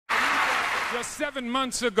Just 7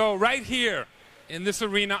 months ago, right here in this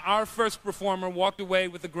arena, our first performer walked away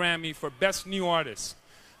with the Grammy for Best New Artist.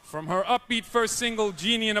 From her upbeat first single,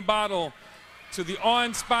 Genie in a Bottle, to the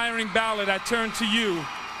awe-inspiring ballad, I Turn to You,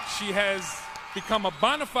 she has become a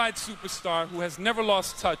bona fide superstar who has never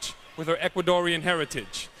lost touch with her Ecuadorian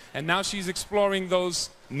heritage. And now she's exploring those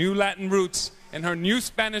new Latin roots in her new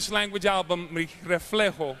Spanish language album, Mi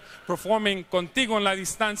Reflejo, performing Contigo en la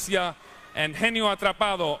Distancia and Genio,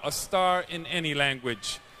 Atrapado, a star in any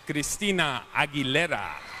language, Christina Aguilera.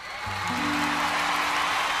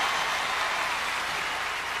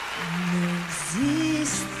 No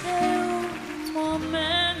existe un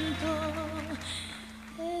momento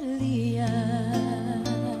del día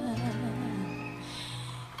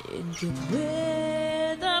en que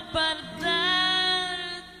pueda apartarte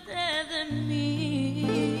de mí.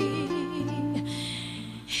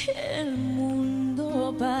 El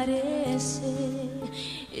mundo parece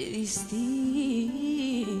distinto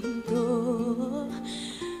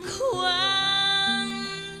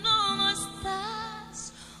cuando no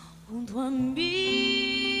estás junto a mí.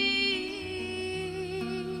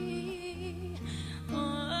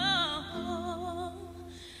 Oh,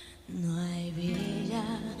 no hay bella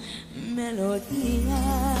melodía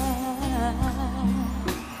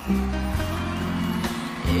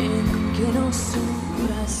en que no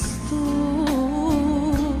sufras tú.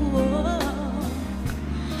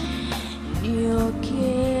 Yo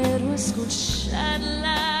quiero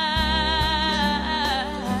escucharla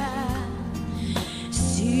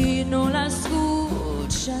si no la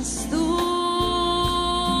escuchas tú.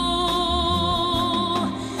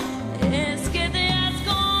 Es que te has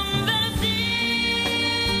convertido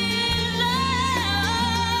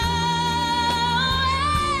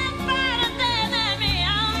en parte de mi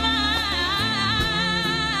alma.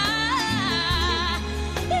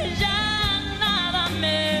 Ya nada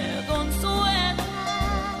me consuela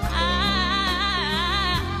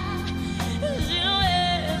si no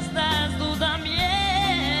estás tú también.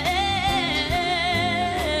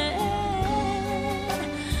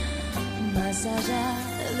 Más allá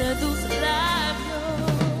de tus labios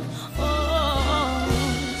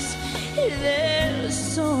y del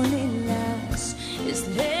sol y las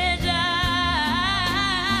estrellas,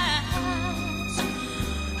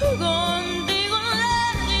 contigo en la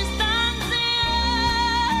distancia,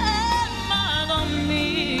 amado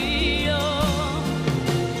mío,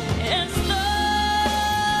 estoy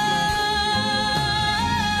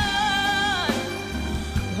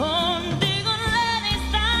contigo en la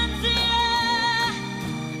distancia,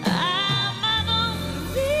 amado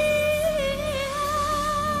mío.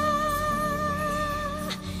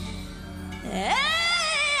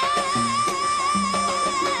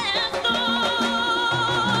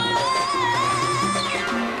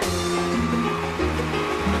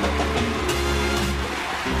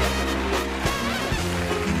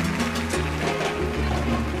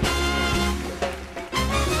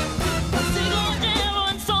 Contigo llevo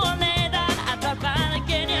en soledad, atrapada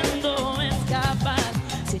queriendo escapar,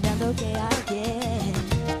 soñando que alguien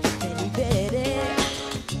me libere.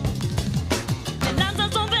 Me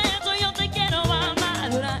lanzas un beso, yo te quiero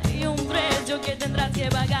amar, y un precio que tendrás que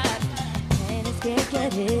pagar. Tienes que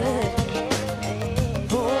querer.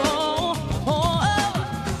 Oh, oh, oh.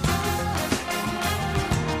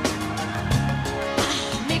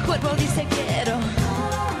 Mi cuerpo dice quiero.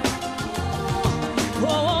 Oh, oh,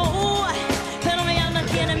 oh. Pero mi alma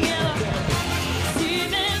tiene miedo. Si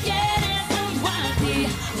me quieres junto a ti,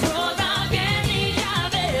 toda bien y ya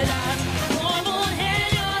verás. Como un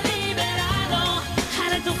genio liberado,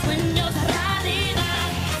 haré tus sueños realidad.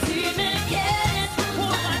 Si me quieres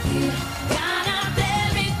junto a ti, gánate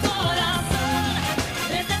mi corazón.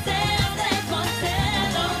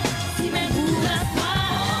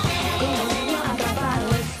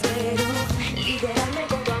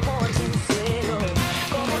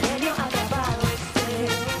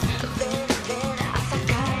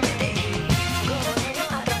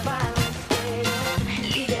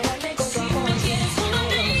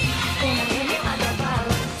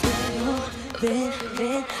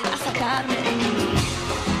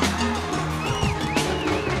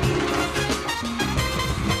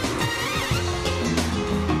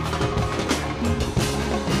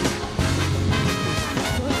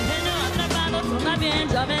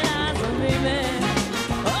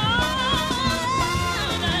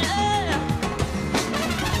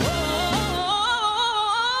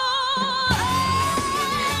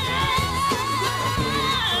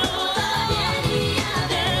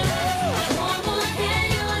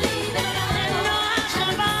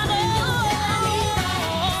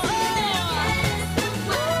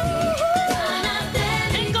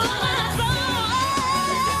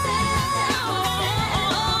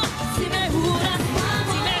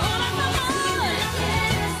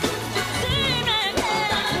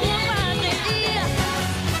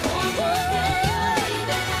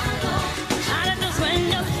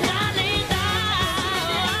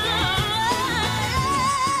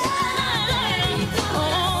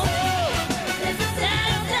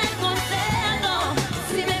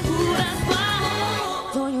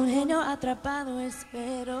 lado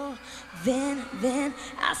espero. Ven, ven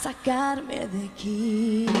a sacarme de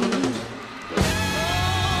aquí.